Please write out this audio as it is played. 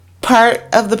part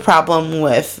of the problem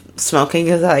with smoking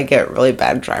is that I get really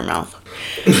bad dry mouth.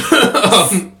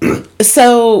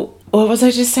 So, what was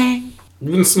I just saying?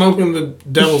 You've been smoking the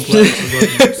devil's lettuce is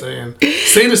what you're saying.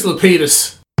 Satus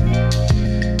Lapidus.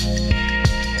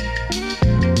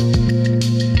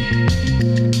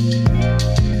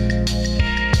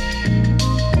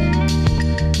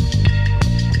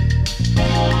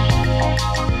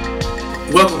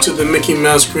 Welcome to the Mickey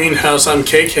Mouse Greenhouse. I'm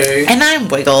KK. And I'm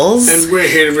Wiggles. And we're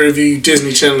here to review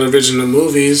Disney Channel original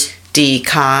movies.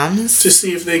 DComs. To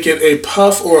see if they get a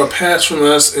puff or a pass from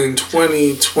us in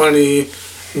 2020.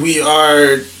 We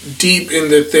are deep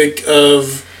in the thick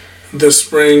of the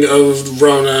spring of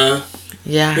Rona.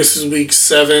 Yeah. This is week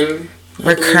 7.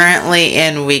 We're currently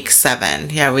in week 7.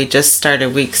 Yeah, we just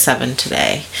started week 7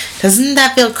 today. Doesn't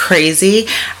that feel crazy?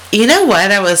 You know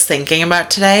what I was thinking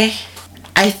about today?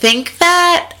 I think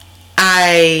that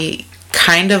I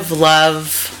kind of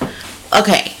love...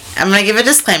 Okay, I'm going to give a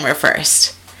disclaimer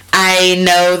first. I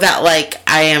know that, like,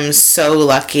 I am so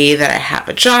lucky that I have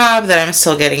a job, that I'm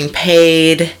still getting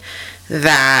paid,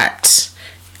 that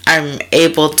I'm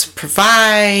able to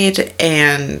provide,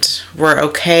 and we're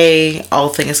okay, all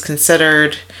things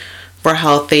considered. We're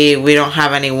healthy. We don't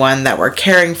have anyone that we're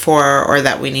caring for or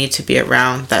that we need to be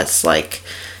around that's, like,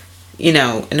 you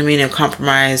know, an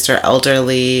immunocompromised or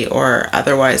elderly or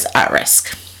otherwise at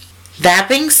risk. That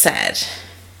being said,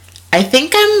 I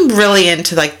think I'm really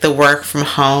into, like, the work from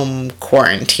home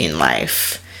quarantine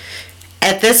life.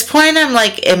 At this point, I'm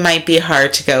like, it might be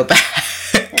hard to go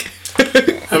back.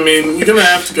 I mean, we're going to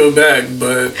have to go back,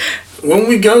 but when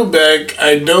we go back,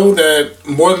 I know that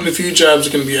more than a few jobs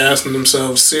are going to be asking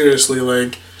themselves seriously,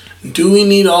 like, do we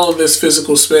need all of this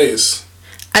physical space?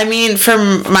 I mean, for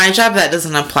my job, that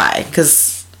doesn't apply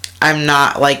because I'm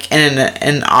not, like, in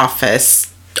an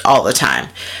office all the time.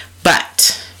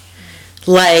 But...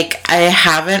 like, I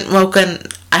haven't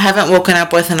woken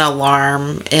up with an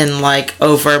alarm in, like,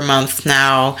 over a month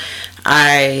now.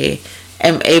 I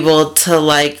am able to,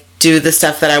 like, do the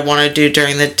stuff that I want to do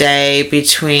during the day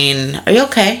between... Are you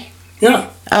okay? Yeah.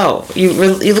 Oh, you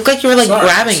look like you were, like,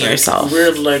 grabbing yourself.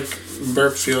 Weird, like,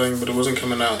 burp feeling, but it wasn't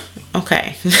coming out.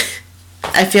 Okay.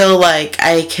 I feel like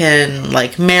I can,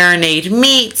 like, marinate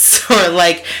meats or,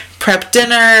 like, prep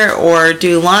dinner or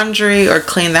do laundry or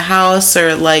clean the house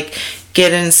or, like...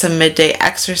 get in some midday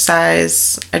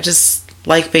exercise. I just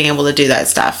like being able to do that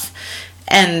stuff.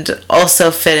 And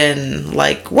also fit in,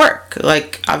 like, work.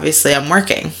 Like, obviously I'm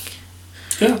working.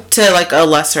 Yeah. To, like, a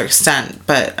lesser extent,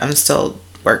 but I'm still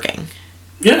working.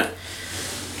 Yeah.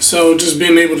 So just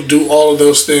being able to do all of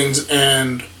those things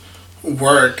and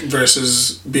work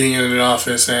versus being in an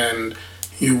office and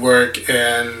you work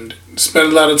and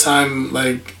spend a lot of time,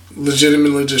 like,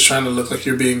 legitimately just trying to look like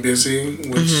you're being busy,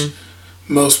 which...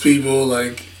 most people,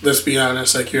 like, let's be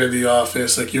honest, like, you're at the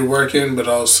office, like, you're working, but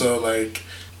also, like,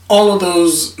 all of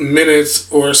those minutes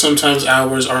or sometimes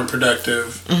hours aren't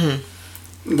productive.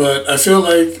 Mm-hmm. But I feel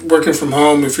like working from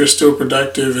home, if you're still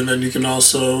productive, and then you can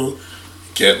also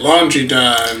get laundry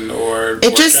done or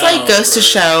it just, like, goes to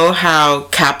show how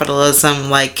capitalism,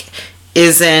 like,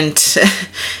 isn't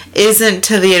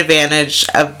to the advantage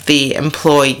of the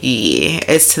employee.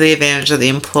 It's to the advantage of the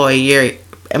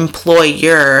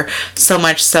employer, so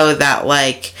much so that,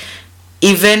 like,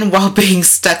 even while being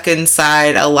stuck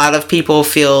inside, a lot of people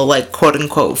feel, like, quote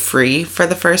unquote free for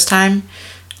the first time,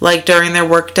 like, during their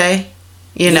workday,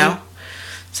 you know?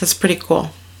 So it's pretty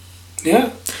cool.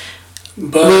 Yeah.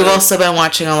 But we've also been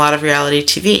watching a lot of reality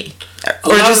TV.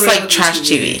 Or just, like, trash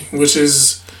TV. Which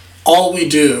is all we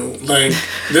do. Like,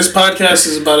 this podcast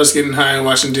is about us getting high and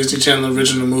watching Disney Channel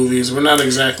original movies. We're not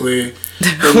exactly...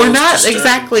 we're not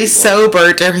exactly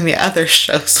sober during the other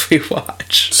shows we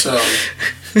watch. So,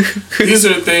 these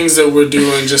are things that we're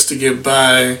doing just to get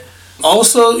by.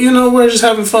 Also, you know, we're just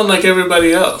having fun like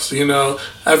everybody else. You know,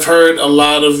 I've heard a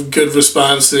lot of good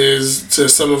responses to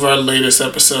some of our latest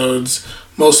episodes.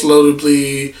 Most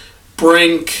notably,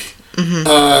 Brink,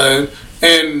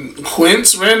 and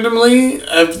Quince randomly.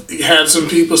 I've had some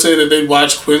people say that they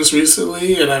watched Quince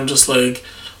recently, and I'm just like,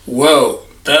 whoa.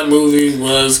 That movie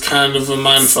was kind of a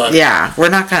mindfuck. Yeah, we're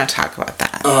not going to talk about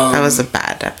that. That was a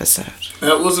bad episode.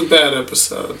 That was a bad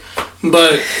episode.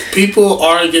 But people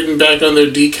are getting back on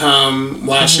their DCOM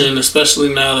watching,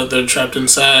 especially now that they're trapped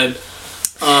inside.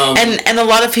 And a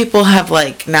lot of people have,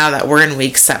 like, now that we're in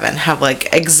week 7, have,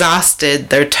 like, exhausted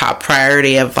their top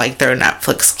priority of, like, their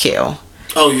Netflix queue.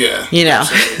 Oh, yeah. You know.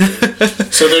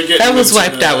 So they're getting that was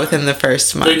wiped out within the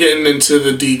first month. They're getting into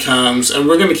the DComs, and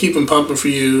we're going to keep them pumping for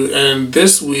you. And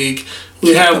this week,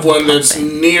 we have one that's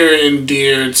near and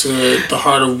dear to the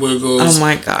heart of Wiggles. Oh,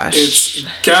 my gosh. It's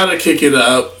Gotta Kick It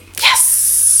Up.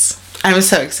 Yes. I'm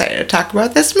so excited to talk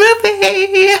about this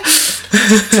movie.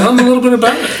 Tell me a little bit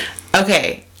about it.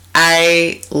 Okay,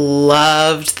 I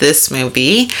loved this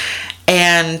movie,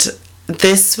 and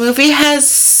this movie has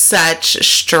such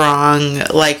strong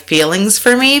feelings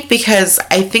for me because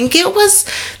I think it was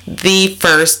the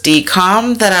first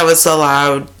DCOM that I was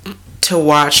allowed to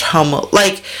watch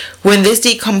when this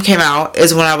DCOM came out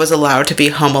is when I was allowed to be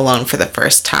home alone for the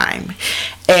first time.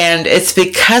 And it's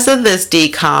because of this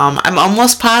DCOM, I'm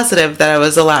almost positive that I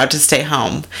was allowed to stay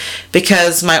home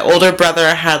because my older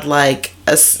brother had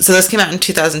so this came out in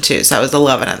 2002, so I was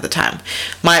 11 at the time.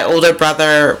 My older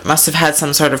brother must have had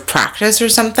some sort of practice or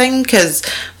something because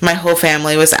my whole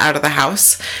family was out of the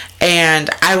house and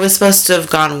I was supposed to have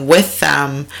gone with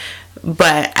them,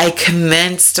 but I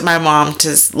convinced my mom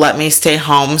to let me stay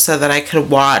home so that I could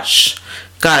watch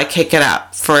Gotta Kick It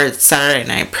Up for its Saturday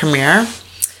night premiere.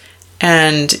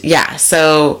 And yeah,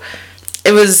 so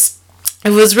it was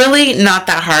really not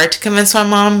that hard to convince my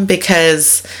mom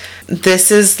because this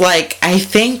is I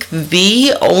think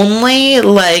the only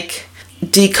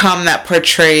DCOM that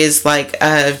portrays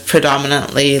a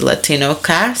predominantly Latino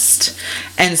cast.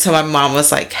 And so my mom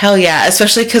was like, hell yeah,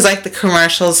 especially because the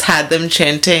commercials had them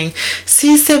chanting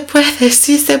si se puede,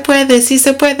 si se puede, si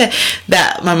se puede.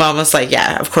 That my mom was like,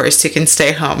 yeah, of course you can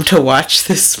stay home to watch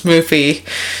this movie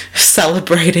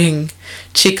celebrating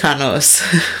Chicanos.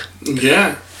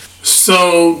 Yeah.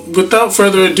 So, without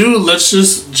further ado, let's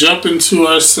just jump into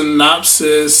our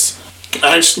synopsis.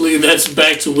 Actually, that's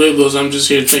back to Wiggles. I'm just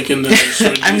here taking the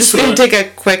short I'm just going to take a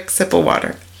quick sip of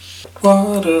water.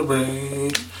 Water rain.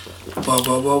 You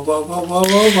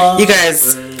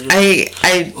guys,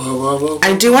 I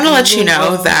do want to let you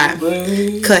know that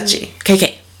Clutchy,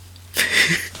 KK.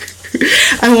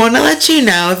 I want to let you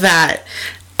know that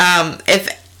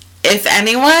if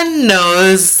anyone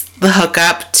knows the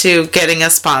hookup to getting a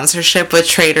sponsorship with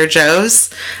Trader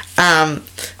Joe's,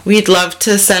 we'd love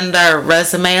to send our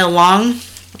resume along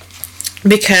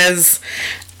because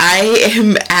I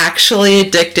am actually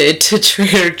addicted to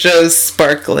Trader Joe's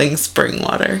sparkling spring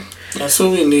water. That's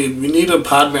what we need. We need a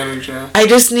pod manager. I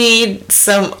need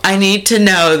to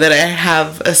know that I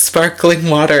have a sparkling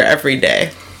water every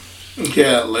day.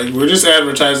 Yeah, we're just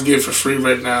advertising it for free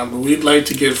right now, but we'd like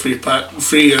to get free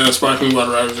sparkling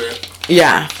water out of it.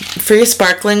 Yeah, free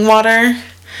sparkling water.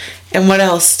 And what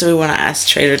else do we want to ask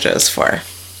Trader Joe's for?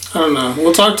 I don't know.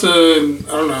 We'll talk to,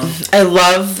 I don't know. I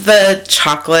love the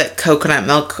chocolate coconut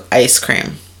milk ice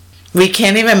cream. We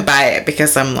can't even buy it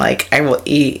because I'm I will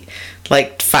eat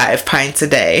 5 pints a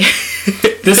day.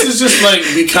 This is just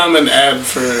become an ad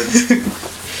for...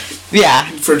 Yeah.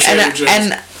 For Trader Joe's.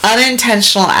 An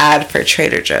unintentional ad for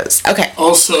Trader Joe's. Okay.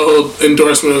 Also,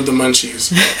 endorsement of the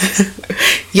Munchies.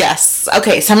 Yes.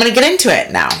 Okay, so I'm going to get into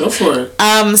it now. Go for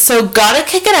it. So Gotta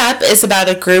Kick It Up is about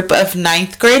a group of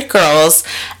 9th grade girls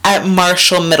at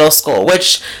Marshall Middle School,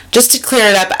 which, just to clear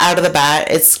it up out of the bat,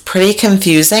 it's pretty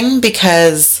confusing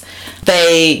because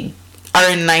they are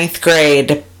in 9th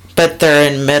grade, but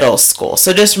they're in middle school.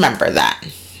 So just remember that.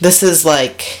 This is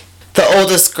the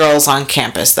oldest girls on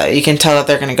campus, though. You can tell that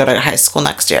they're going to go to high school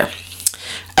next year.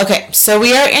 Okay, so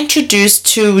we are introduced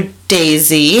to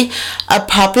Daisy, a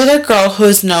popular girl who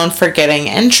is known for getting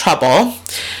in trouble.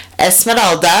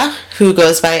 Esmeralda, who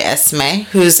goes by Esme,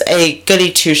 who's a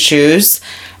goody two-shoes.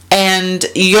 And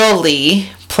Yoli,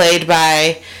 played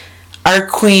by our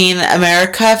queen,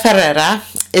 America Ferrera,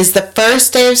 is the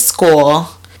first day of school.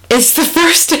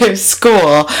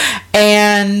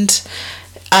 And...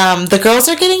 the girls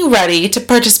are getting ready to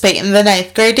participate in the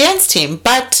 9th grade dance team,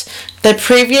 but the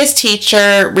previous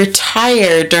teacher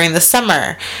retired during the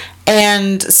summer,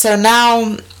 and so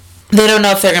now they don't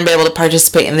know if they're going to be able to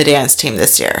participate in the dance team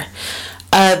this year.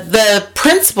 The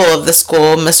principal of the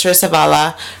school, Mr.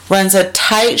 Zavala, runs a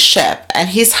tight ship, and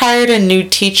he's hired a new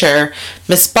teacher,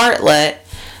 Miss Bartlett,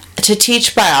 to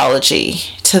teach biology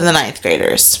to the 9th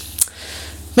graders.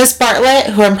 Miss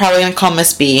Bartlett, who I'm probably going to call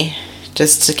Miss B,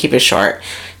 just to keep it short,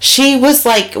 she was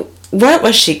what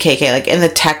was she, KK? In the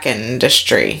tech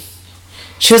industry.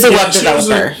 She was a web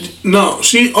developer.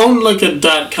 She owned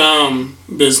a .com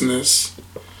business.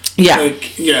 Yeah.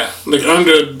 Owned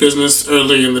a business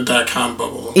early in the .com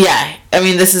bubble. Yeah. I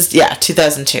mean, this is,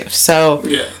 2002. So.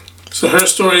 Yeah. So her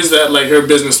story is that, her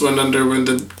business went under when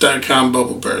the .com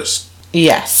bubble burst.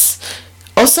 Yes.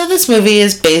 Also, this movie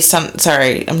is based on,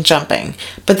 sorry, I'm jumping,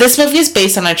 but this movie is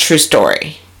based on a true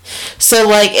story. So,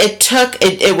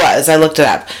 I looked it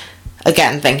up.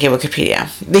 Again, thank you, Wikipedia.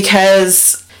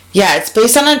 Because, it's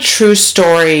based on a true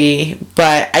story,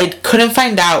 but I couldn't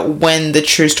find out when the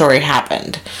true story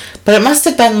happened. But it must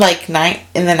have been,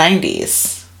 in the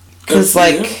 90s. Because,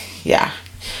 yeah.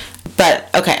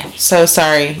 But, okay, so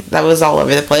sorry, that was all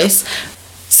over the place.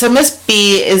 So Miss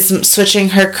B is switching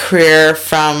her career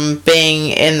from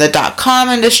being in the .com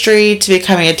industry to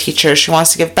becoming a teacher. She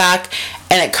wants to give back,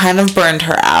 and it kind of burned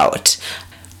her out.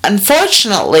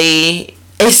 Unfortunately,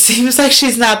 it seems like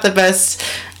she's not the best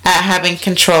at having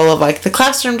control of, like, the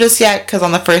classroom just yet, because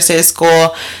on the first day of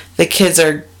school, the kids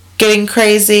are getting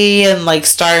crazy and, like,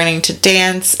 starting to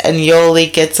dance, and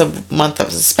Yoli gets a month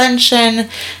of suspension,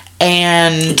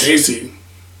 and... Daisy.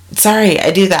 Sorry, I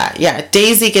do that. Yeah,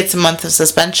 Daisy gets a month of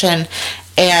suspension,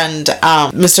 and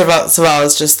Mr. Zavala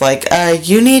is just like,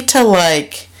 you need to,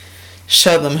 like,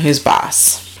 show them who's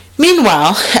boss.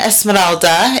 Meanwhile,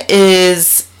 Esmeralda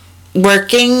is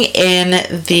working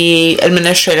in the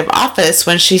administrative office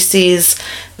when she sees,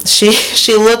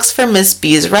 she looks for Miss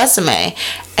B's resume,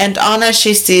 and on it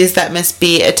she sees that Miss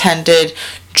B attended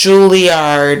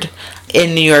Juilliard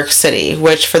in New York City,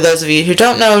 which, for those of you who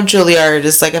don't know, Juilliard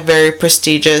is like a very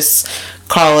prestigious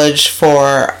college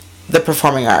for the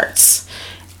performing arts.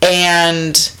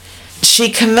 And she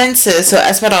convinces, so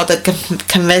Esmeralda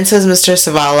convinces Mr.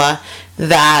 Zavala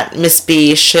that Miss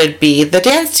B should be the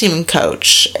dance team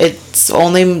coach. It's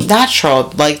only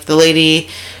natural, like the lady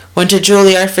went to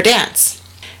Juilliard for dance.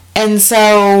 And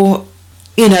so,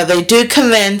 you know, they do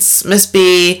convince Miss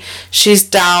B she's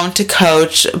down to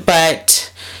coach, but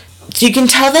you can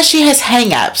tell that she has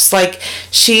hang-ups. Like,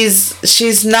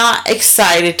 she's not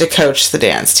excited to coach the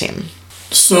dance team.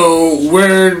 So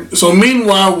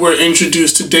meanwhile, we're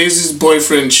introduced to Daisy's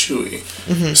boyfriend, Chewy.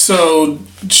 Mm-hmm. So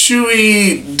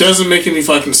Chewy doesn't make any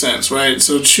fucking sense, right?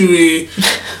 So Chewy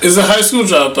is a high school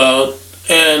dropout,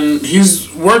 and he's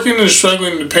working and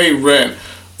struggling to pay rent,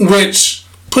 which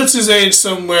puts his age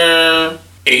somewhere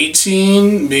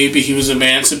 18, maybe he was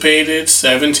emancipated,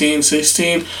 17,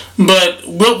 16. But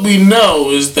what we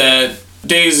know is that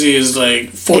Daisy is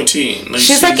like 14. Like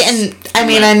she's like in, I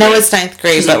mean, I know it's ninth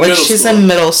grade, but like she's in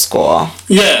middle school.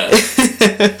 Yeah.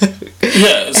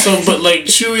 Yeah, so, but like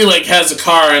Chewy like has a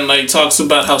car and like talks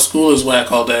about how school is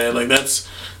whack all day. Like that's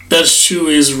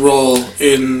Chewy's role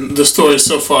in the story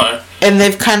so far. And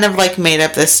they've kind of like made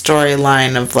up this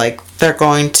storyline of like they're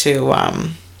going to,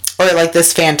 or like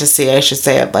this fantasy, I should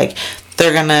say, of like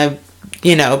they're gonna,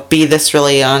 you know, be this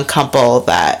really young couple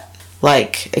that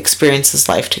like experiences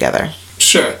life together.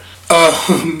 Sure.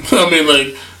 I mean,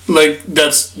 like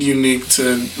that's unique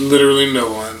to literally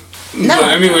no one. No.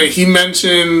 But anyway, he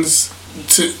mentions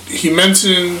to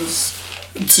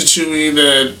Chewy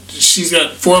that she's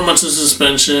got 4 months of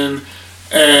suspension,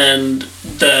 and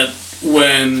that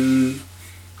when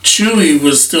Chewy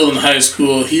was still in high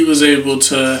school, he was able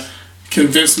to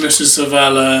convince Mr.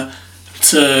 Zavala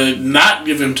to not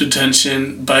give him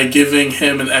detention by giving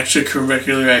him an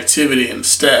extracurricular activity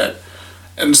instead.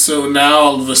 And so now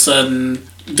all of a sudden,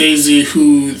 Daisy,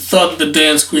 who thought the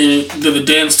dance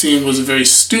team was a very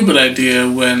stupid idea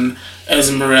when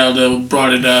Esmeralda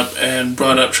brought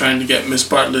up trying to get Miss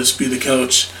Bartlett to be the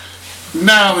coach,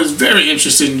 now is very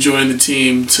interested in joining the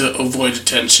team to avoid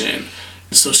detention.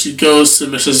 So she goes to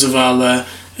Mr. Zavala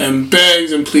and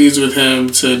begs and pleads with him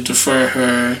to defer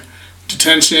her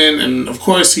detention, and of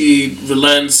course he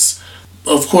relents,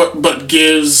 but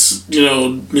gives, you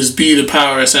know, Ms. B the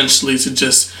power essentially to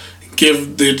just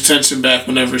give the detention back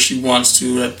whenever she wants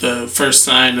to at the first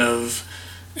sign of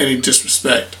any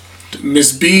disrespect.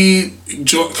 Ms. B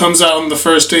comes out on the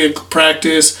first day of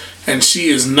practice, and she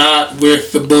is not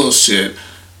with the bullshit.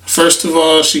 First of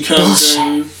all, she comes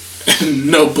in and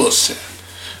no bullshit.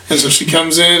 And so she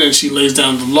comes in and she lays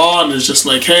down the law and is just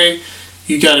like, hey,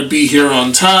 you got to be here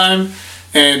on time,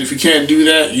 and if you can't do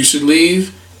that, you should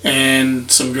leave. And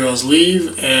some girls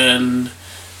leave, and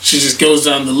she just goes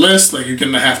down the list, like, you're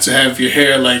going to have your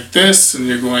hair like this, and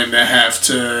you're going to have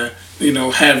to, you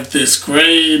know, have this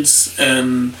grades,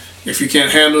 and if you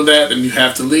can't handle that, then you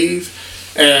have to leave.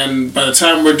 And by the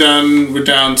time we're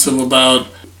down to about,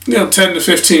 you know, 10 to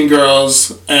 15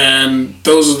 girls, and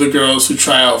those are the girls who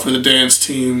try out for the dance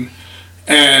team.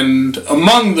 And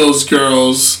among those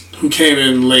girls who came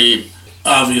in late,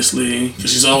 obviously,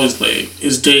 because she's always late,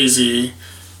 is Daisy,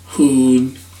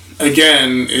 who,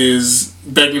 again, is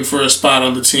begging for a spot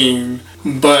on the team.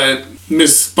 But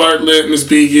Miss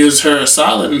B gives her a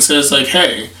solid and says, like,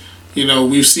 hey, you know,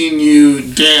 we've seen you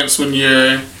dance when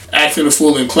you're acting a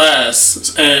fool in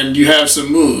class, and you have some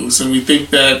moves, and we think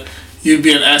that you'd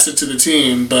be an asset to the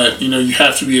team, but, you know, you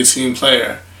have to be a team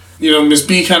player. You know, Miss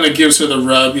B kind of gives her the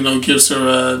rub, you know, gives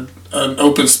her an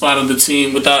open spot on the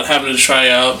team without having to try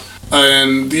out.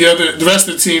 And the rest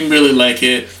of the team really like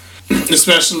it,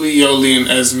 especially Yoli and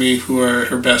Esme, who are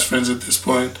her best friends at this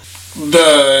point.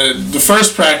 The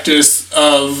first practice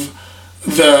of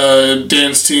the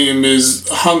dance team is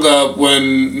hung up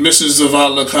when Mrs.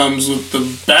 Zavala comes with the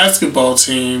basketball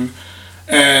team,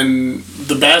 and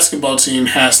the basketball team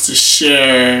has to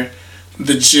share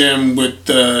the gym with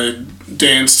the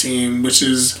dance team, which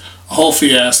is a whole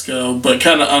fiasco, but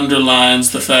kind of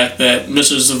underlines the fact that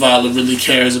Mr. Zavala really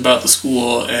cares about the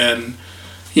school, and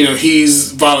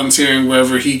he's volunteering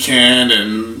wherever he can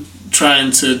and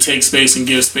trying to take space and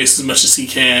give space as much as he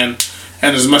can.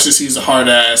 And as much as he's a hard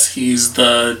ass, he's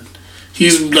like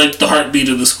the heartbeat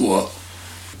of the school.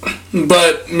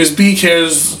 But Miss B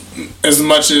cares as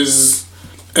much as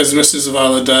Mrs.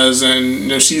 Zavala does,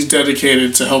 and she's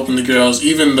dedicated to helping the girls,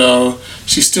 even though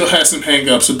she still has some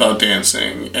hang-ups about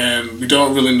dancing, and we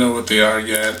don't really know what they are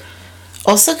yet.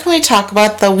 Also, can we talk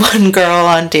about the one girl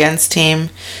on dance team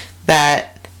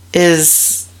that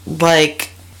is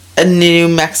like a new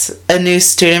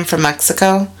student from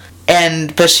Mexico,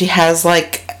 but she has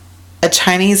like a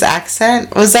Chinese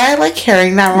accent? Was I like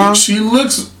hearing that wrong? She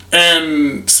looks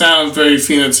and sounds very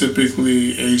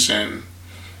phenotypically Asian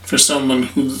for someone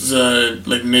who's a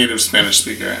like native Spanish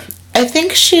speaker. I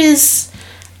think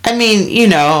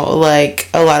like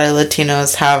a lot of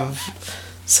Latinos have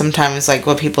sometimes like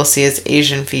what people see as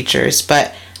Asian features,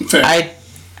 but Fair. I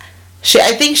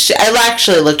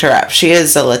actually looked her up. She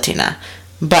is a Latina,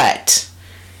 but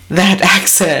that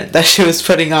accent that she was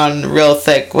putting on real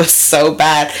thick was so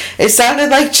bad. It sounded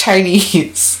like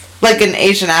Chinese, like an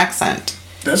Asian accent.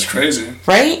 That's crazy.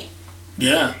 Right?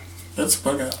 Yeah, that's a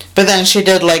bug out. But then she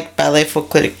did like ballet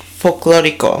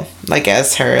folklorico, like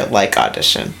as her like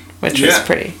audition, which was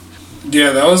pretty.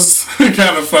 Yeah, that was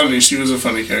kind of funny. She was a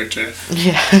funny character.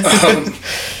 Yeah.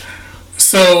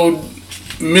 So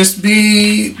Miss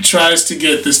B tries to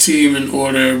get this team in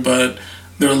order, but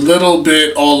they're a little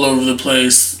bit all over the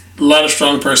place. A lot of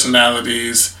strong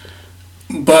personalities.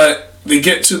 But they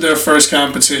get to their first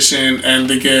competition and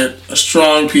they get a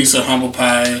strong piece of humble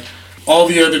pie. All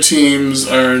the other teams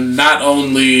are not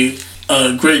only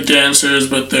great dancers,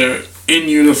 but they're in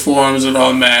uniforms that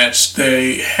all match.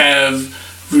 They have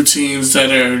routines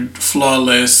that are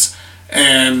flawless.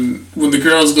 And when the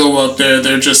girls go out there,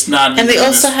 they're just not. And they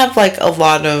also have like a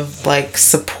lot of like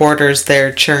supporters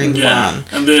there cheering them on.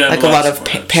 And they have like a lot of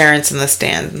parents in the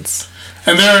stands.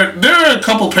 And there are a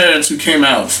couple parents who came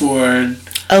out for.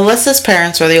 Alyssa's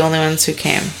parents were the only ones who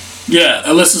came. Yeah,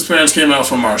 Alyssa's parents came out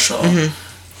for Marshall.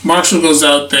 Mm-hmm. Marshall goes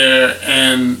out there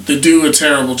and they do a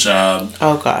terrible job.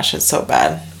 Oh gosh, it's so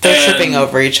bad. They're tripping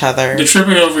over each other. They're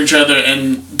tripping over each other,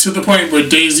 and to the point where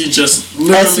Daisy just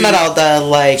literally Esmeralda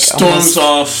like storms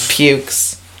off,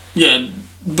 pukes. Yeah,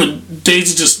 but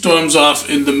Daisy just storms off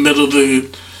in the middle of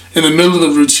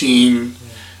the routine,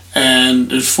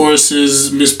 and it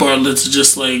forces Miss Bartlett to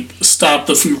just like stop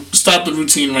the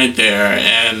routine right there,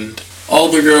 and all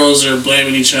the girls are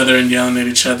blaming each other and yelling at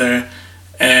each other,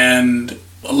 and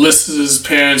Alyssa's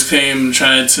parents came and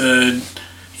tried to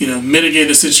mitigate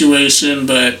the situation,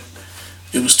 but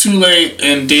it was too late,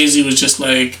 and Daisy was just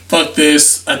like, fuck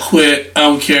this, I quit, I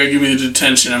don't care, give me the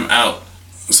detention, I'm out.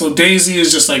 So Daisy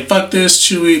is just like, fuck this,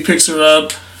 Chewie picks her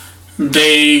up,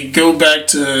 they go back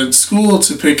to school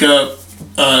to pick up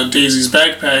Daisy's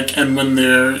backpack, and when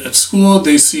they're at school,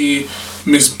 they see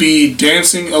Miss B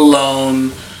dancing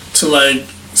alone to like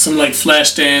some like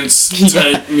flash dance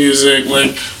type music,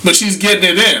 like, but she's getting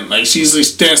it in, like she's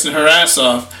like dancing her ass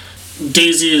off.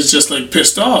 Daisy is just like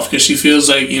pissed off because she feels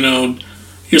like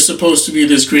you're supposed to be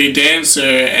this great dancer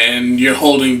and you're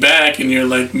holding back and you're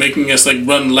like making us like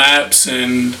run laps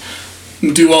and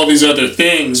do all these other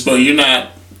things, but you're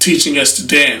not teaching us to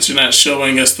dance, you're not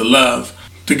showing us the love.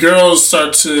 The girls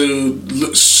start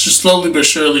to slowly but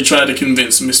surely try to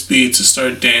convince Miss B to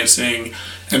start dancing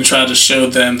and try to show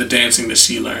them the dancing that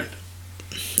she learned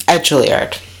at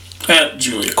Juilliard.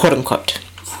 Quote unquote.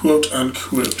 Quote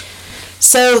unquote.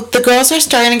 So the girls are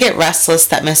starting to get restless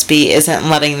that Miss B isn't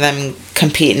letting them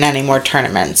compete in any more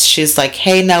tournaments. She's like,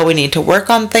 hey, no, we need to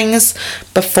work on things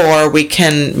before we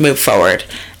can move forward.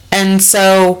 And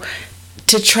so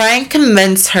to try and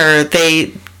convince her,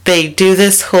 they do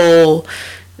this whole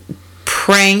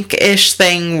prank-ish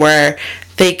thing where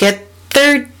they get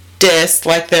their disc,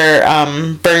 like their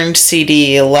burned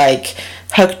CD, like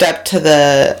hooked up to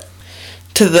the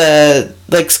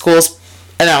like school's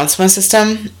announcement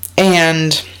system.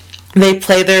 And they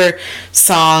play their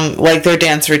song, like their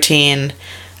dance routine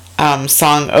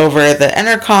song over the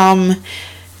intercom,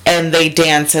 and they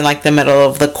dance in like the middle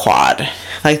of the quad,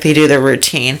 like they do their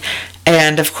routine.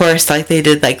 And of course, like they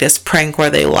did like this prank where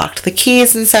they locked the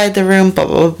keys inside the room, blah,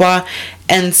 blah, blah, blah.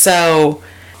 And so,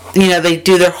 they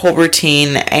do their whole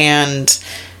routine, and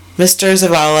Mr.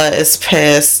 Zavala is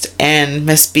pissed, and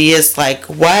Miss B is like,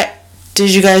 what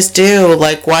did you guys do?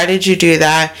 Like, why did you do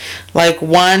that? Like,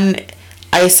 one,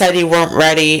 I said you weren't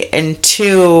ready, and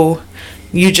two,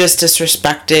 you just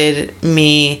disrespected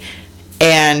me,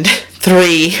 and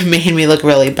three, made me look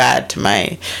really bad to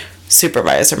my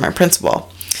supervisor, my principal.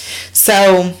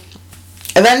 So,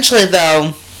 eventually,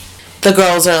 though, the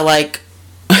girls are like,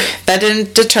 that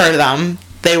didn't deter them.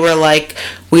 They were like,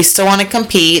 we still want to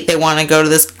compete. They want to go to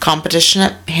this competition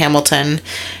at Hamilton.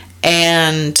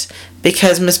 And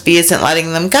because Miss B isn't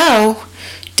letting them go,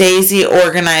 Daisy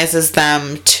organizes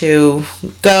them to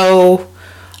go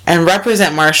and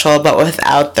represent Marshall, but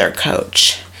without their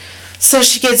coach. So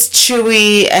she gets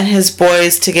Chewy and his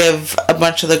boys to give a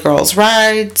bunch of the girls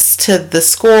rides to the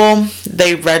school.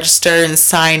 They register and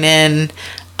sign in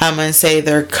and say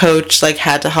their coach like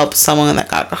had to help someone that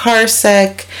got car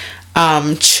sick.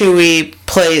 Chewy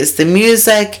plays the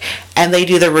music and they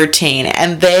do the routine.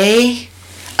 And they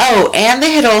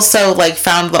had also like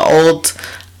found the old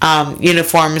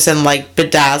uniforms and like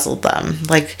bedazzled them.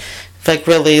 Like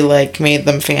really like made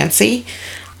them fancy.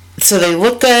 So they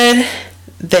look good.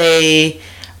 They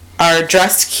are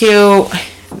dressed cute.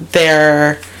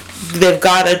 They've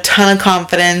got a ton of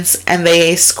confidence and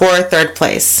they score third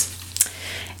place.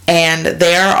 And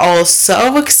they are all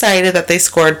so excited that they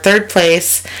scored third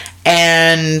place.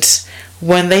 And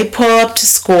when they pull up to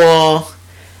school,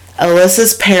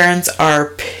 Alyssa's parents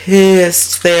are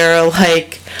pissed. They're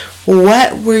like,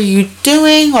 what were you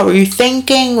doing? What were you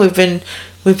thinking? We've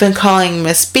been calling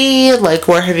Miss B. Like,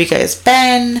 where have you guys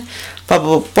been? Blah,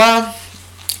 blah, blah.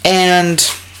 And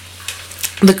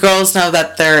the girls know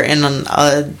that they're in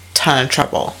a ton of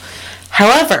trouble.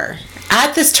 However,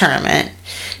 at this tournament,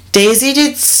 Daisy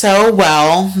did so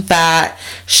well that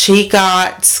she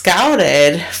got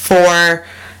scouted for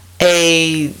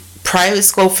a private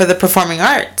school for the performing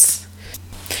arts.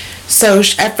 So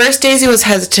at first Daisy was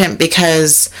hesitant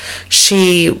because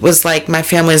she was like, my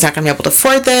family is not going to be able to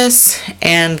afford this.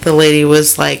 And the lady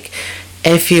was like,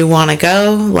 if you want to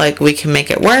go, like, we can make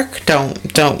it work.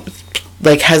 Don't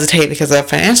like hesitate because of the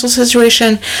financial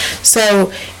situation.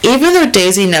 So even though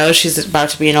Daisy knows she's about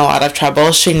to be in a lot of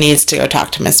trouble, she needs to go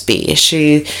talk to Miss B.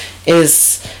 She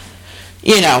is,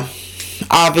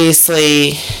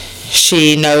 obviously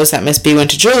she knows that Miss B went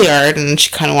to Juilliard and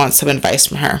she kind of wants some advice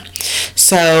from her.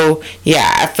 So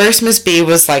yeah, at first Miss B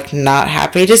was like not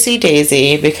happy to see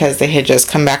Daisy because they had just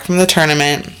come back from the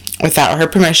tournament without her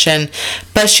permission.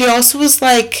 But she also was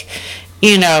like,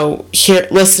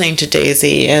 listening to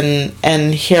Daisy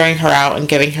and hearing her out and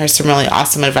giving her some really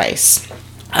awesome advice.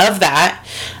 Of that,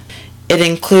 it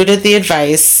included the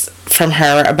advice from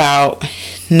her about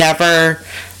never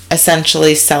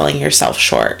essentially selling yourself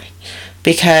short.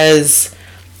 Because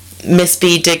Miss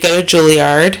B did go to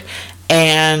Juilliard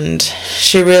and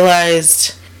she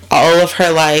realized all of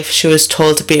her life she was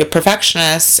told to be a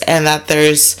perfectionist and that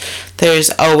there's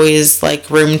always like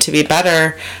room to be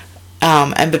better.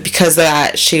 But because of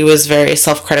that, she was very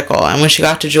self-critical. And when she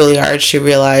got to Juilliard, she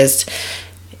realized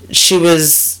she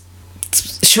was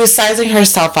sizing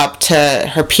herself up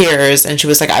to her peers, and she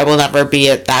was like, I will never be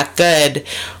that good.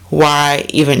 Why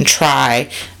even try?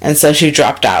 And so she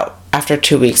dropped out after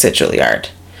 2 weeks at Juilliard.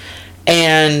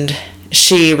 And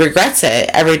she regrets it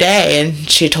every day. And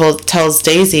she tells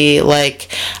Daisy, like,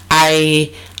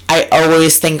 I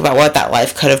always think about what that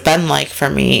life could have been like for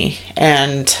me,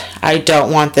 and I don't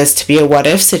want this to be a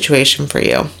what-if situation for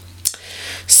you.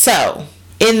 So,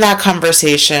 in that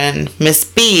conversation, Miss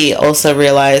B also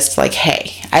realized, like,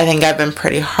 hey, I think I've been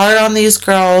pretty hard on these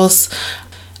girls.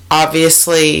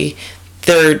 Obviously,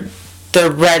 they're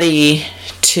ready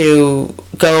to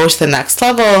go to the next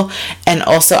level, and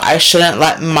also I shouldn't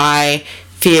let my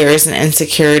fears and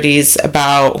insecurities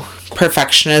about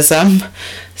perfectionism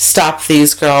stop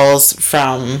these girls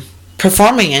from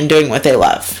performing and doing what they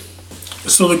love.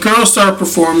 So the girls start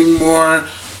performing more,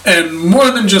 and more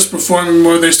than just performing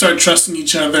more, they start trusting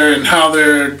each other and how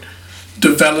they're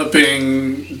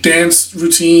developing dance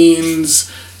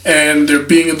routines, and they're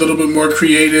being a little bit more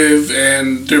creative,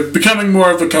 and they're becoming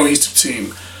more of a cohesive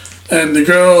team. And the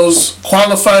girls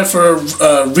qualify for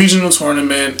a regional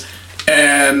tournament,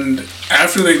 and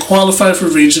after they qualify for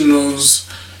regionals,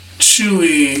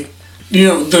 Chewy,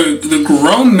 the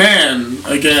grown man,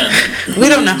 again. We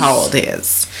don't know how old he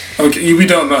is. Okay, we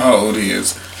don't know how old he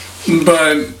is.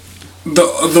 But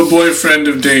the boyfriend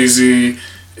of Daisy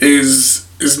is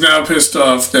now pissed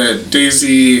off that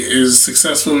Daisy is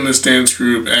successful in this dance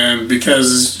group, and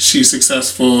because she's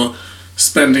successful,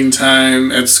 spending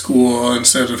time at school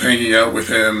instead of hanging out with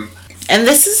him. And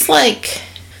this is like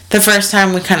the first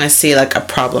time we kind of see like a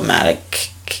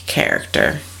problematic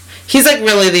character. He's like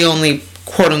really the only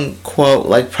quote unquote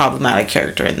like problematic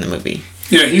character in the movie.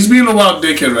 Yeah, he's being a wild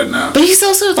dickhead right now. But he's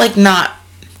also like not.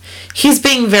 He's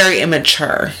being very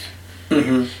immature.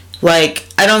 Mm-hmm. Like,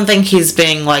 I don't think he's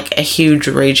being like a huge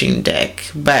raging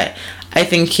dick, but I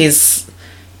think he's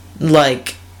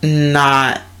like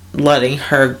not letting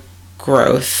her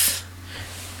growth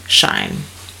shine.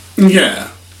 Yeah.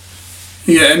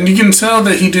 Yeah, and you can tell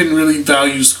that he didn't really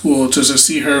value school. Just to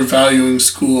see her valuing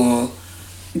school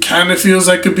kind of feels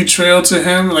like a betrayal to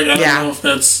him. Like, I don't know if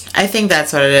that's... I think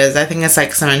that's what it is. I think it's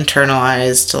like some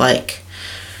internalized, like,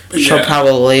 she'll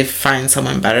probably find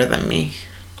someone better than me.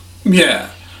 Yeah.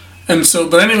 And so,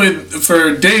 but anyway,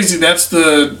 for Daisy, that's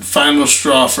the final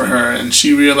straw for her. And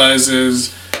she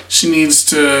realizes she needs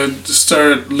to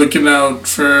start looking out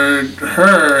for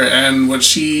her and what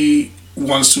she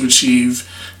wants to achieve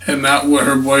and not what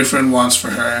her boyfriend wants for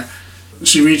her.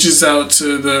 She reaches out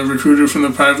to the recruiter from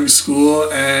the private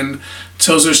school and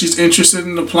tells her she's interested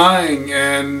in applying.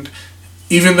 And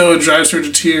even though it drives her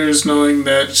to tears knowing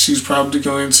that she's probably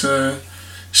going to...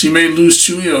 She may lose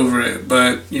Chewie over it,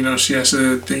 but, you know, she has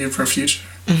to think of her future.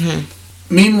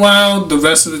 Mm-hmm. Meanwhile, the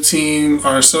rest of the team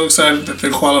are so excited that they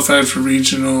qualified for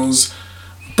regionals.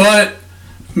 But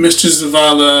Mr.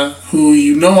 Zavala, who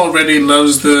you know already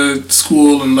loves the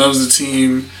school and loves the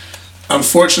team,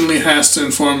 unfortunately has to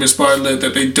inform Miss Bartlett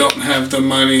that they don't have the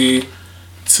money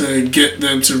to get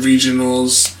them to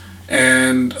regionals.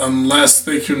 And unless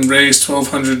they can raise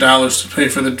 $1,200 to pay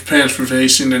for the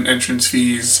transportation and entrance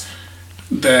fees,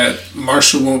 that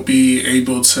Marshall won't be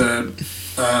able to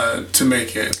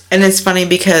make it. And it's funny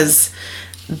because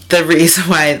the reason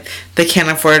why they can't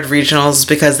afford regionals is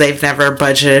because they've never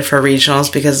budgeted for regionals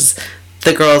because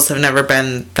the girls have never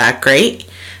been that great.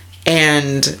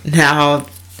 And now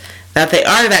that they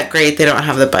are that great, they don't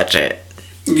have the budget.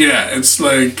 Yeah, it's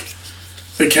like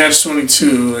the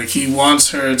catch-22. Like, he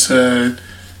wants her to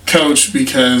coach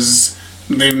because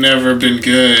they've never been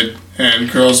good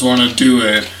and girls want to do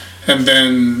it. And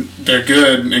then they're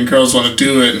good and girls want to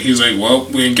do it and he's like, well,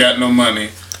 we ain't got no money.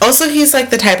 Also, he's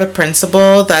like the type of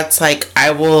principal that's like,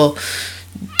 I will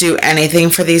do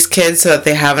anything for these kids so that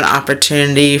they have an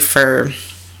opportunity for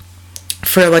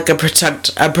like a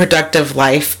productive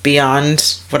life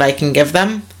beyond what I can give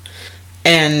them.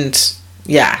 And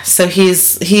yeah, so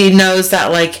he knows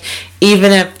that like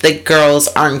even if the girls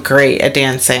aren't great at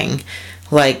dancing,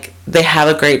 like they have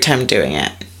a great time doing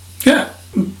it. Yeah.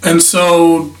 And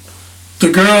so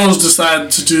the girls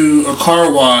decide to do a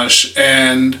car wash,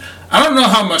 and I don't know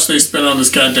how much they spent on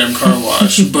this goddamn car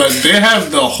wash, but they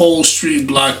have the whole street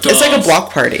blocked off. It's like a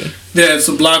block party. Yeah, it's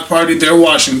a block party. They're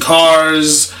washing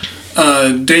cars.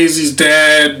 Daisy's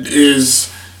dad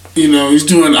is, you know, he's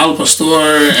doing al pastor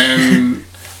and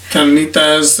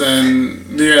carnitas,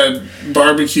 and they had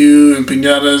barbecue and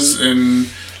piñatas, and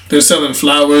they're selling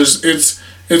flowers. It's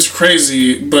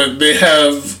crazy, but they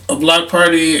have a block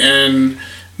party and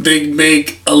they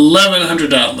make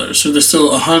 $1,100, so they're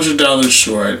still $100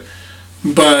 short.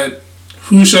 But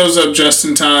who shows up just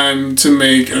in time to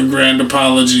make a grand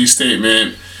apology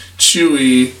statement?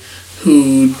 Chewie,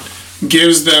 who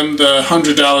gives them the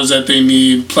 $100 that they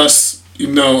need, plus, you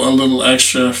know, a little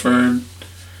extra for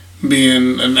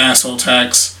being an asshole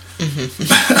tax.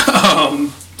 Mm-hmm.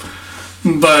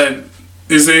 But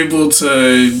is able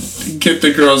to get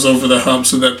the girls over the hump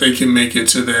so that they can make it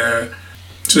to their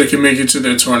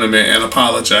tournament, and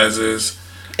apologizes.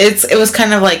 It was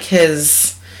kind of like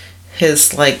his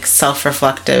like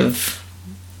self-reflective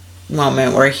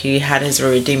moment where he had his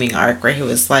redeeming arc where he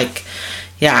was like,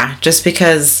 yeah, just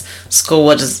because school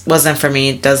wasn't for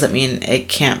me doesn't mean it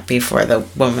can't be for the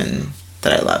woman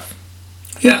that I love.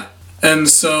 Yeah. And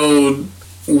so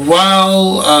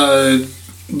while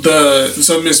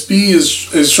Miss B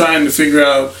is trying to figure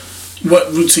out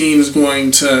what routine is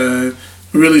going to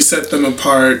really set them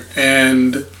apart,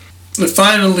 and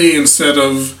finally, instead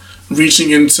of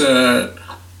reaching into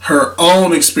her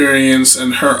own experience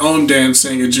and her own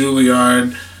dancing at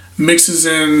Juilliard, mixes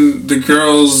in the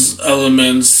girls'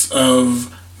 elements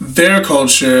of their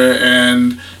culture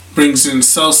and brings in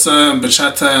salsa and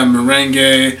bachata and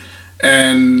merengue,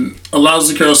 and allows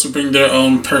the girls to bring their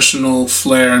own personal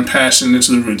flair and passion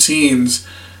into the routines.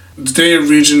 The day of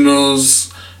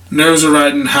regionals, nerves are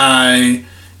riding high,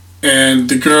 and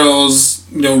the girls,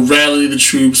 you know, rally the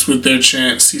troops with their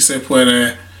chant, Si se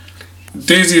puede.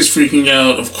 Daisy is freaking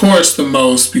out, of course, the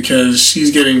most because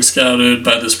she's getting scouted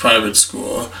by this private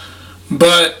school.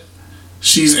 But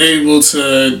she's able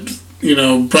to, you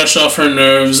know, brush off her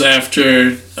nerves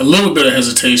after a little bit of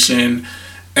hesitation,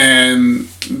 and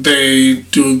they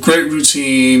do a great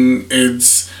routine.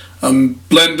 It's a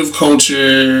blend of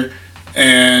culture,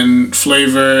 and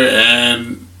flavor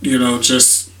and, you know,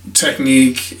 just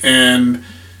technique, and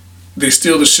they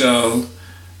steal the show,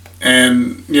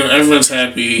 and, you know, everyone's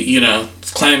happy. You know,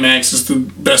 climax is the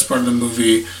best part of the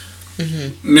movie.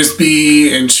 Miss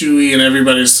B and Chewie and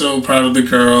everybody is so proud of the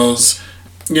girls.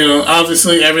 You know,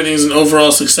 obviously everything's an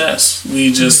overall success.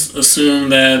 We just assume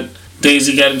that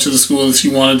Daisy got into the school that she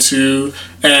wanted to,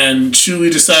 and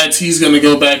Chewie decides he's going to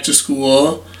go back to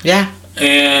school. Yeah.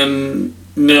 And,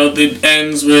 you know, it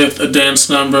ends with a dance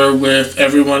number with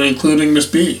everyone, including Miss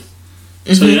B.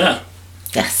 So, yeah.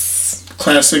 Yes.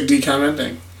 Classic DCOM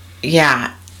ending.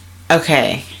 Yeah.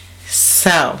 Okay.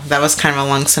 So, that was kind of a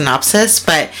long synopsis,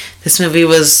 but this movie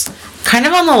was kind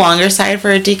of on the longer side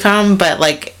for a DCOM, but,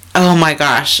 like, oh my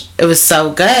gosh, it was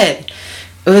so good.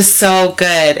 It was so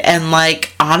good. And,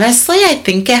 like, honestly, I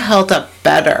think it held up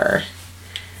better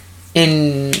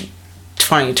in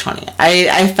 2020.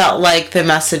 I felt like the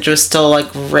message was still, like,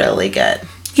 really good.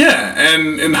 Yeah,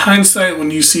 and in hindsight,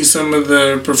 when you see some of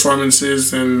the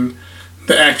performances and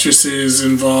the actresses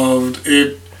involved,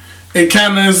 it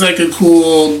kind of is like a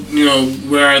cool, you know,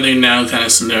 where are they now kind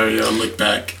of scenario, look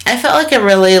back. I felt like it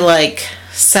really, like,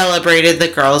 celebrated the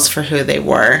girls for who they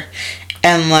were.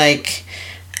 And, like,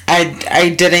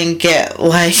 I didn't get,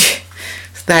 like,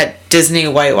 that Disney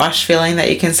whitewash feeling that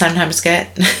you can sometimes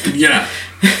get. Yeah.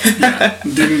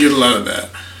 Didn't get a lot of that.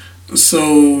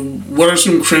 So, what are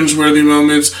some cringeworthy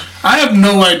moments? I have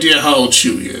no idea how old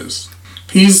Chewie is.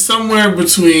 He's somewhere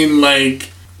between,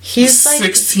 like, he's like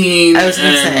 16 I was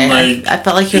gonna say, like, I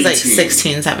felt like he was 18. like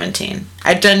 16, 17.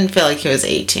 I didn't feel like he was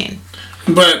 18.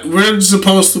 But we're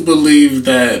supposed to believe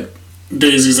that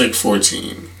Daisy's like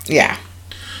 14. Yeah.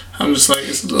 I'm just like,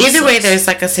 it's a little Either way, sus. there's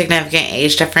like a significant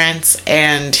age difference,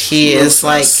 and he is Sus.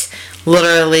 like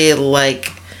literally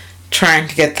like trying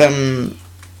to get them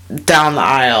down the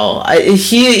aisle.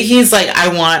 He's like,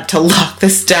 I want to lock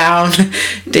this down.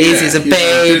 Daisy's a he's like,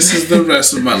 babe. this is the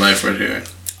rest of my life right here.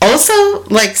 Also,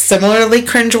 like, similarly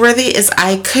cringeworthy is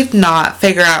I could not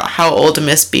figure out how old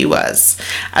Miss B was.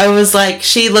 I was like,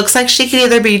 she looks like she could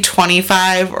either be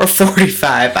 25 or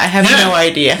 45. I have no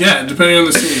idea. Yeah, depending on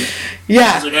the scene. Yeah.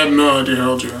 I was like, I have no idea how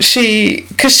old you are.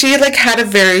 Because she, like, had a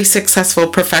very successful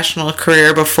professional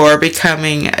career before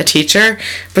becoming a teacher,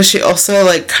 but she also,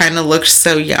 like, kind of looked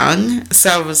so young.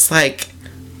 So I was like,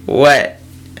 what?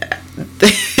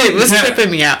 It was tripping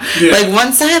me out. Yeah. Like,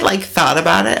 once I had, like, thought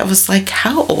about it, I was like,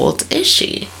 how old is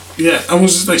she? Yeah, I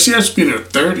was just like, she has to be in her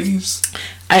 30s.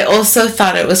 I also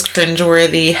thought it was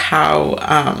cringeworthy how,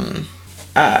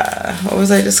 what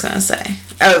was I just gonna say?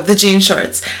 Oh, the jean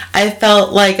shorts. I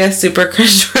felt like a super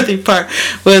cringeworthy part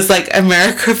was, like,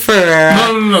 America Ferrera.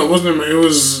 No, it wasn't. It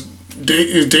was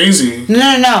Daisy.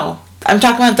 No. I'm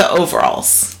talking about the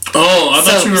overalls. Oh, I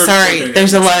thought you were... Sorry, okay.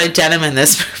 there's a lot of denim in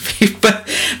this movie, but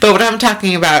what I'm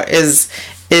talking about is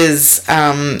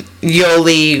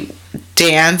Yoli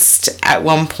danced at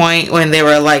one point when they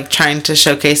were, like, trying to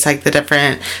showcase, like, the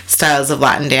different styles of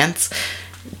Latin dance.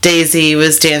 Daisy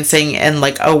was dancing in,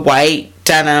 like, a white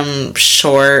denim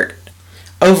short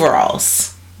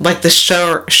overalls. Like the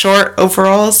short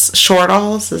overalls,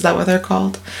 short-alls, is that what they're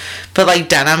called? But, like,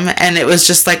 denim, and it was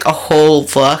just, like, a whole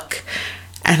look.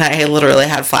 And I literally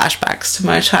had flashbacks to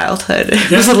my childhood.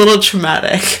 It was a little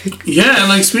traumatic. Yeah, and,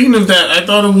 like, speaking of that, I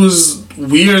thought it was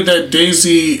weird that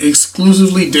Daisy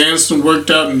exclusively danced and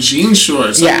worked out in jean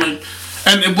shorts. Yeah. Like,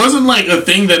 and it wasn't, like, a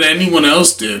thing that anyone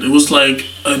else did. It was, like,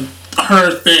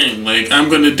 her thing. Like, I'm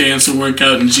going to dance and work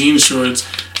out in jean shorts.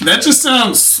 That just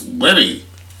sounds sweaty.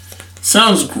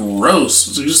 Sounds gross.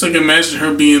 So just, like, imagine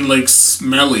her being, like,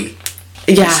 smelly.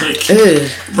 Yeah. Like, Ugh.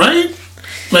 right?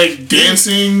 Like,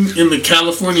 dancing in the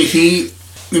California heat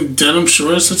in denim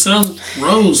shorts. It sounds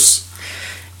gross.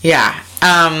 Yeah.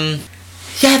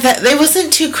 It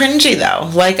wasn't too cringy, though.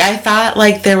 Like, I thought,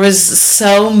 like, there was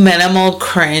so minimal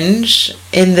cringe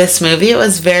in this movie. It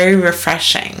was very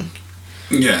refreshing.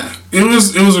 Yeah. It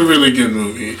was a really good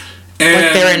movie. And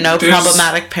like, there were no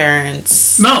problematic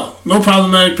parents. No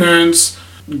problematic parents.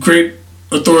 Great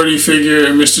authority figure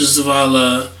in Mr.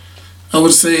 Zavala. I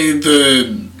would say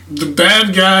the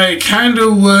bad guy kind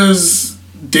of was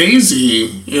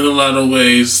Daisy in a lot of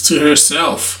ways to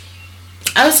herself.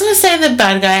 I was going to say the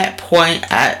bad guy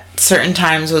at certain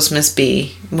times was Miss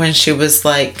B, when she was,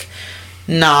 like,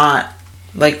 not,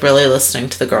 like, really listening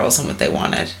to the girls and what they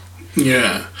wanted.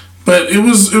 Yeah. But it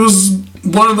was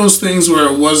one of those things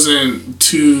where it wasn't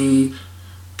too,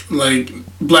 like,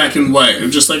 black and white. It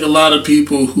was just, like, a lot of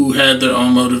people who had their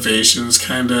own motivations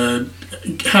kind of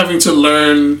having to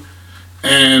learn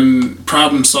and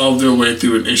problem solve their way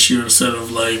through an issue instead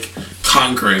of, like,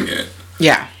 conquering it.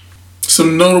 Yeah.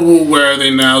 some notable Where Are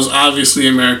They Nows. Obviously,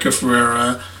 America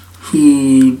Ferrera,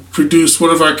 who produced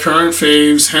one of our current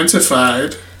faves,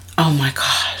 Hentified. Oh my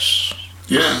gosh.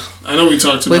 Yeah, I know we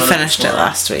talked about it. We finished it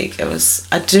last week. It was.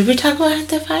 Did we talk about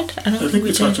Hentified? I think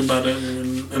we talked about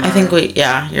it.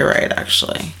 Yeah, you're right,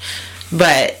 actually.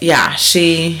 But yeah,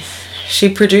 she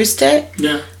produced it.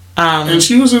 Yeah. And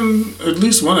she was in at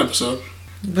least one episode.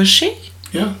 Was she?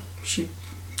 Yeah, she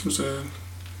was a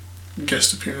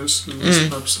guest appearance in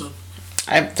this episode.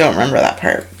 I don't remember that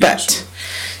part, but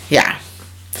yeah,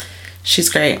 she's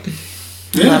great.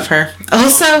 I love her.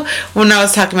 Also, when I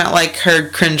was talking about like her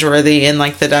cringeworthy and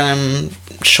like the denim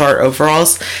short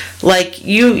overalls, like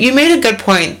you made a good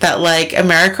point that like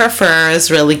America Ferrera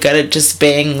is really good at just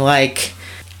being like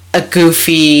a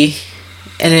goofy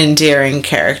and endearing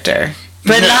character.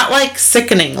 But not, like,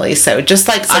 sickeningly so. Just,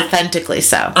 like, authentically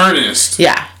so. Earnest.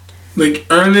 Yeah. Like,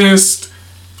 earnest.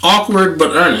 Awkward,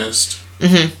 but earnest.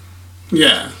 Mm-hmm.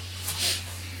 Yeah.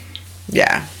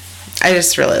 Yeah. I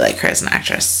just really like her as an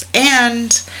actress.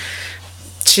 And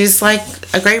she's, like,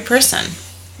 a great person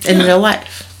in real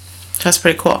life. That's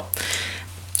pretty cool.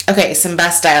 Okay, some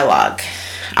best dialogue.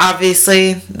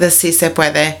 Obviously, the Si Se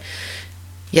Puede.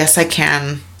 Yes, I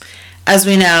can. As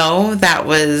we know, that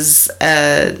was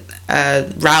a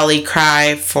rally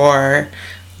cry for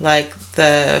like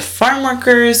the farm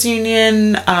workers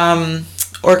union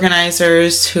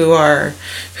organizers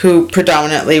who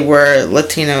predominantly were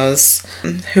Latinos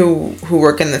who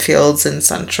work in the fields in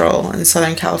Central and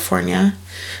Southern California.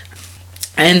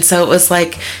 And so it was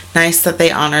like nice that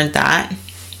they honored that.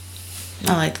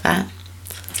 I liked that.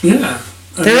 Yeah.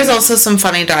 There was also some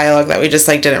funny dialogue that we just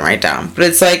like didn't write down, but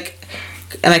it's like,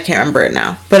 and I can't remember it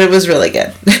now, but it was really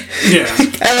good. Yeah.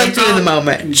 I liked it in the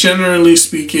moment. Generally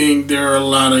speaking, there are a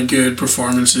lot of good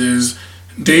performances.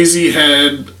 Daisy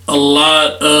had a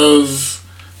lot of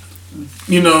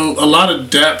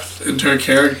depth in her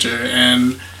character,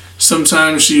 and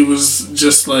sometimes she was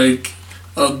just like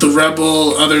the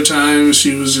rebel, other times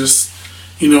she was just,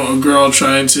 a girl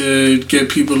trying to get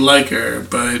people to like her,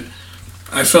 but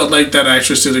I felt like that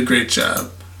actress did a great job.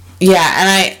 Yeah,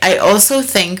 and I also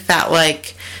think that,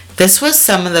 like, this was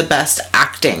some of the best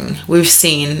acting we've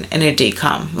seen in a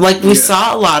DCOM. Like, we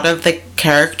saw a lot of the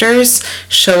characters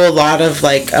show a lot of,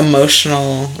 like,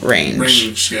 emotional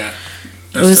range. Yeah.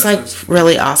 It was, like,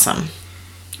 really awesome.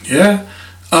 Yeah.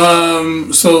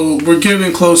 So, we're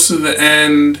getting close to the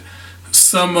end.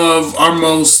 Some of our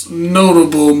most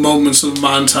notable moments of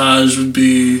montage would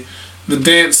be the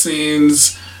dance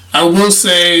scenes. I will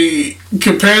say,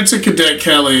 compared to Cadet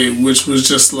Kelly, which was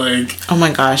just like... Oh my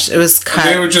gosh, it was cut.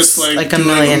 They were just like doing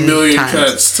a million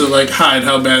cuts to like hide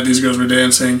how bad these girls were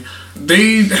dancing.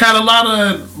 They had a lot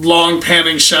of long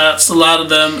panning shots, a lot of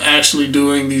them actually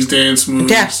doing these dance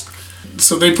moves. Yeah.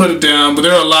 So they put it down, but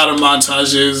there are a lot of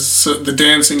montages, the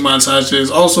dancing montages,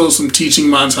 also some teaching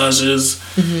montages,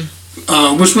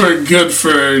 which were good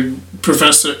for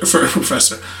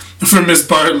Miss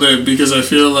Bartlett, because I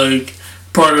feel like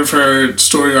part of her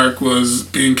story arc was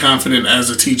being confident as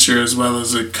a teacher as well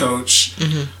as a coach.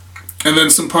 And then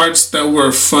some parts that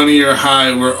were funny or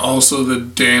high were also the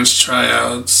dance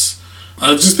tryouts.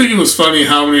 I just think it was funny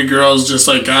how many girls just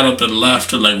like got up and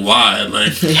left, and like, why?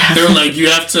 Like, they were like, you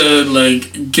have to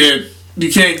like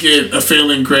you can't get a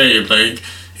failing grade. Like,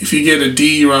 if you get a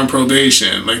D, you're on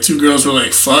probation. Like, two girls were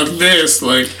like, fuck this.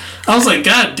 Like, I was like,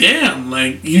 god damn.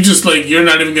 Like, you just like, you're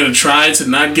not even gonna try to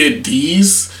not get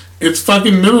D's? It's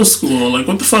fucking middle school. Like,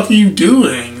 what the fuck are you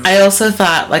doing? I also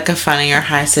thought, like, a funny or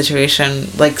high situation,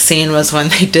 like, scene was when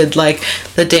they did, like,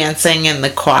 the dancing and the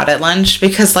quad at lunch.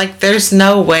 Because, like, there's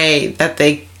no way that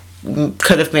they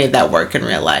could have made that work in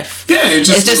real life. Yeah, it's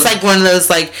just, like, one of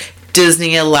those, like,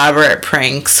 Disney elaborate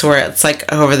pranks where it's,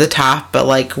 like, over the top, but,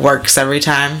 like, works every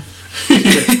time.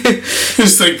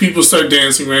 It's like people start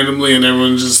dancing randomly and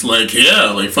everyone's just like,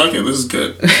 yeah, like, fuck it, this is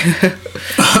good.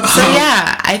 So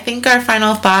yeah, I think our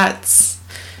final thoughts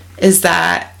is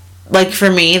that, like, for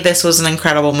me, this was an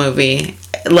incredible movie.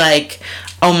 Like,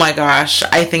 oh my gosh,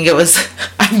 I think it was,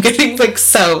 I'm getting, like,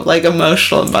 so, like,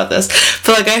 emotional about this,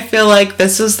 but, like, I feel like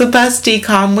this was the best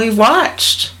DCOM we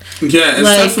watched. Yeah, it's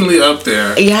like, definitely up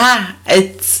there. Yeah,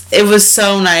 it was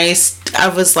so nice. I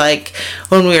was like,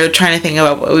 when we were trying to think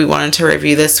about what we wanted to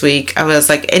review this week, I was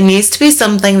like, it needs to be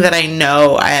something that I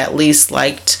know I at least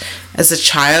liked as a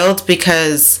child,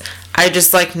 because I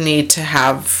just, like,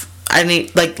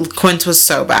 like, Quint was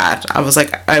so bad. I was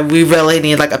like, we really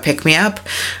need, like, a pick-me-up.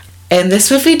 And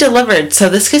this movie delivered, so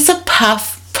this gets a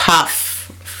puff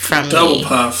from me. Double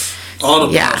puff. All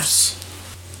the puffs.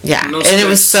 Yeah, no, and it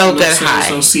was so good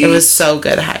high. It was so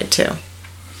good high, too.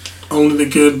 Only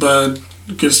the good bud,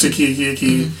 good sticky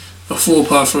icky. a full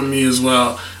puff from me as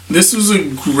well. This was a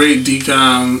great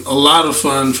DCOM, a lot of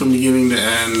fun from beginning to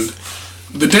end.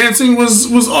 The dancing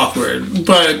was awkward,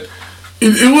 but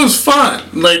it was fun.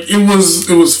 Like, it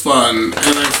was fun, and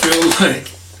I feel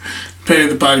like Penny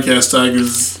the Podcast Dog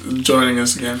is joining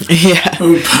us again. Yeah.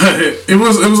 But it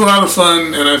was a lot of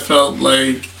fun, and I felt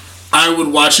like I would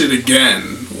watch it again,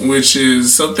 which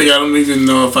is something I don't even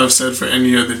know if I've said for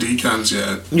any other DCOMs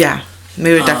yet. Yeah.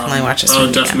 We would definitely watch it. I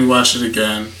would definitely watch it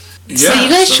again. So you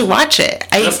guys should watch it.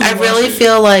 I really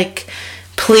feel like,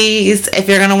 please, if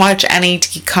you're going to watch any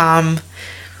DCOM,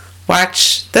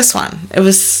 watch this one. It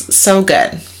was so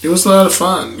good. It was a lot of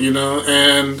fun,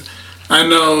 and I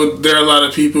know there are a lot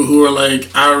of people who are like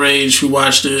our age who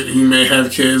watched it who may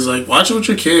have kids. Like, watch it with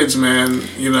your kids, man.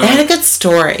 It had a good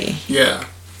story. Yeah.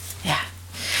 Yeah.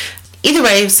 Either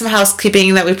way, some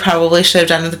housekeeping that we probably should have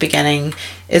done at the beginning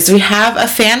is we have a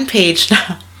fan page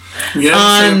now. We have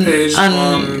a fan page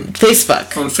on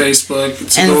Facebook. On Facebook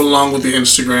to go along with the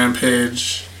Instagram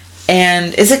page.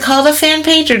 And is it called a fan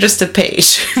page or just a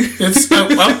page?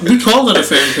 We call it a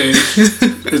fan page.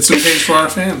 It's a page for our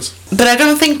fans. But I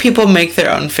don't think people make their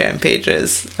own fan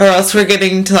pages, or else we're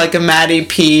getting to like a Maddie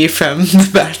P from The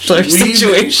Bachelor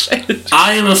situation.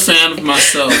 I am a fan of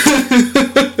myself,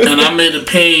 and I made a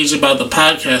page about the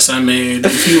podcast I made.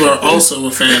 If you are also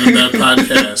a fan of that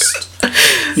podcast,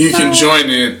 you can join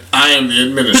it. I am the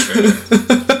administrator.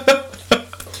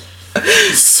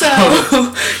 So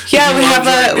yeah, we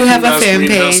have a fan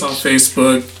page on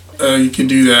Facebook. You can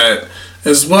do that,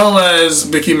 as well as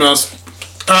Mickey Mouse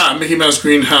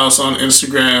Greenhouse on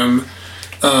Instagram.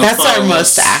 That's our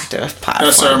most active platform.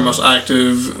 That's our most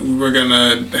active. We're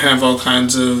gonna have all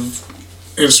kinds of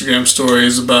Instagram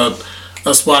stories about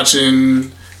us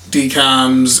watching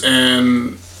DCOMs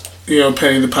and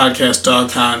Penny the Podcast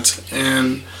Dog Hunt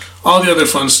and all the other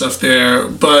fun stuff there.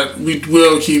 But we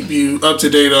will keep you up to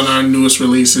date on our newest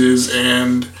releases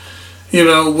and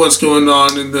what's going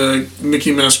on in the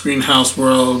Mickey Mouse Greenhouse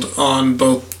world on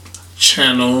both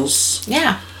channels.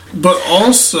 Yeah. But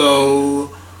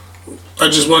also, I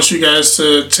just want you guys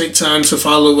to take time to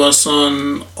follow us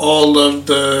on all of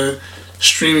the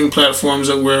streaming platforms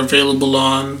that we're available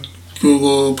on.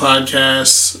 Google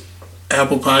Podcasts,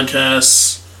 Apple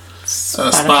Podcasts,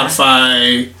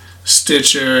 Spotify,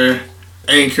 Stitcher,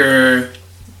 Anchor.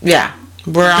 Yeah.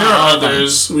 There are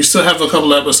others. We still have a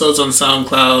couple episodes on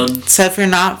SoundCloud. So if you're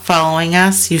not following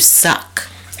us, you suck.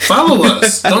 Follow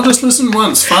us. Don't just listen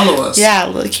once. Follow us.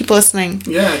 Yeah, keep listening.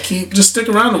 Yeah, just stick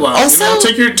around a while. Also,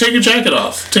 take your jacket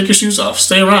off. Take your shoes off.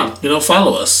 Stay around.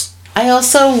 Follow us. I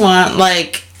also want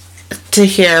to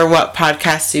hear what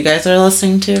podcasts you guys are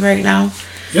listening to right now.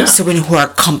 Yeah. So we know who our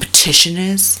competition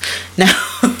is. Now,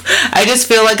 I just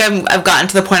feel like I've gotten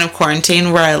to the point of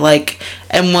quarantine where I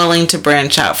am willing to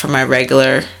branch out from my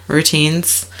regular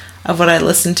routines of what I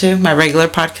listen to, my regular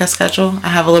podcast schedule. I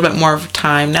have a little bit more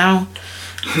time now.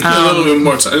 A little bit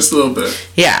more time, just a little bit.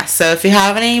 Yeah, so if you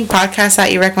have any podcasts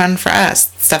that you recommend for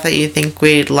us, stuff that you think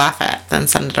we'd laugh at, then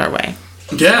send it our way.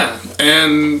 Yeah,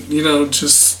 and,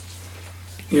 just,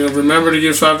 remember to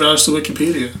give $5 to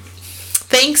Wikipedia.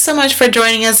 Thanks so much for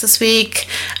joining us this week.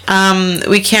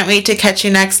 We can't wait to catch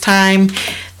you next time.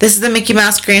 This is the Mickey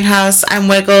Mouse Greenhouse. I'm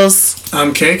Wiggles.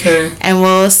 I'm KK. And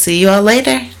we'll see you all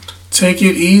later. Take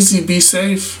it easy. Be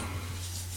safe.